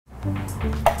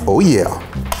Oh yeah,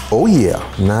 oh yeah.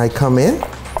 Now I come in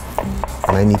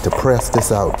and I need to press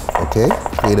this out, okay?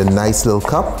 Create a nice little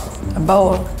cup. A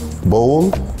bowl.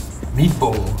 Bowl. Meat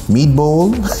bowl. Meat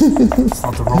bowl. It's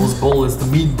not the rose bowl, it's the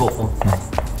meat bowl.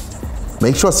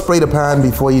 Make sure to spray the pan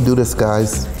before you do this,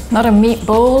 guys. Not a meat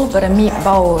bowl, but a meat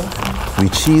bowl. We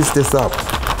cheese this up.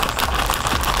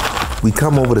 We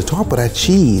come over the top of that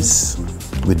cheese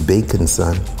with bacon,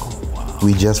 son.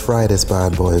 We just fry this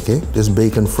bad boy, okay? Just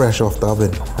bacon fresh off the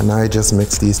oven. And I just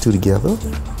mix these two together,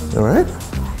 all right?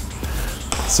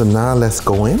 So now let's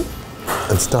go in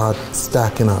and start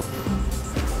stacking up.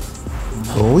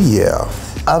 Oh yeah.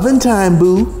 Oven time,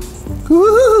 boo.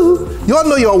 Woo-hoo. Y'all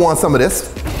know y'all want some of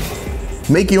this.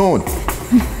 Make your own.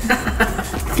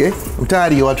 Okay? I'm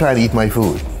tired of y'all trying to eat my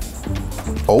food.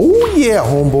 Oh yeah,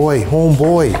 homeboy,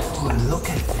 homeboy. Oh, look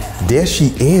at that. There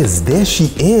she is, there she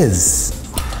is.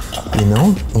 You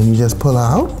know, and you just pull her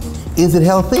out. Is it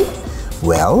healthy?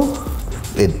 Well,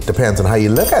 it depends on how you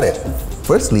look at it.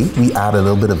 Firstly, we add a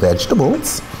little bit of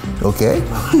vegetables, okay?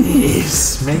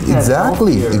 Nice. Make that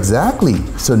Exactly, healthier. exactly.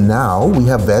 So now we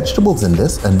have vegetables in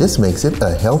this, and this makes it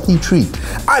a healthy treat.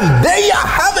 And there you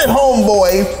have it,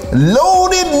 homeboy.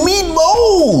 Loaded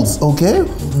meatballs, okay?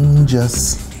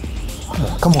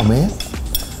 Come on, man.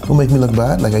 Don't make me look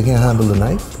bad, like I can't handle a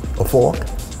knife, a fork.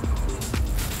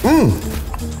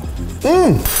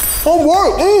 Oh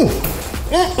boy,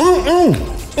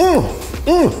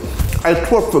 I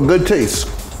cook for good taste.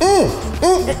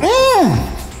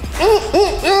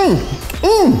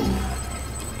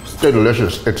 It's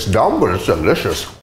delicious. It's dumb, but it's delicious.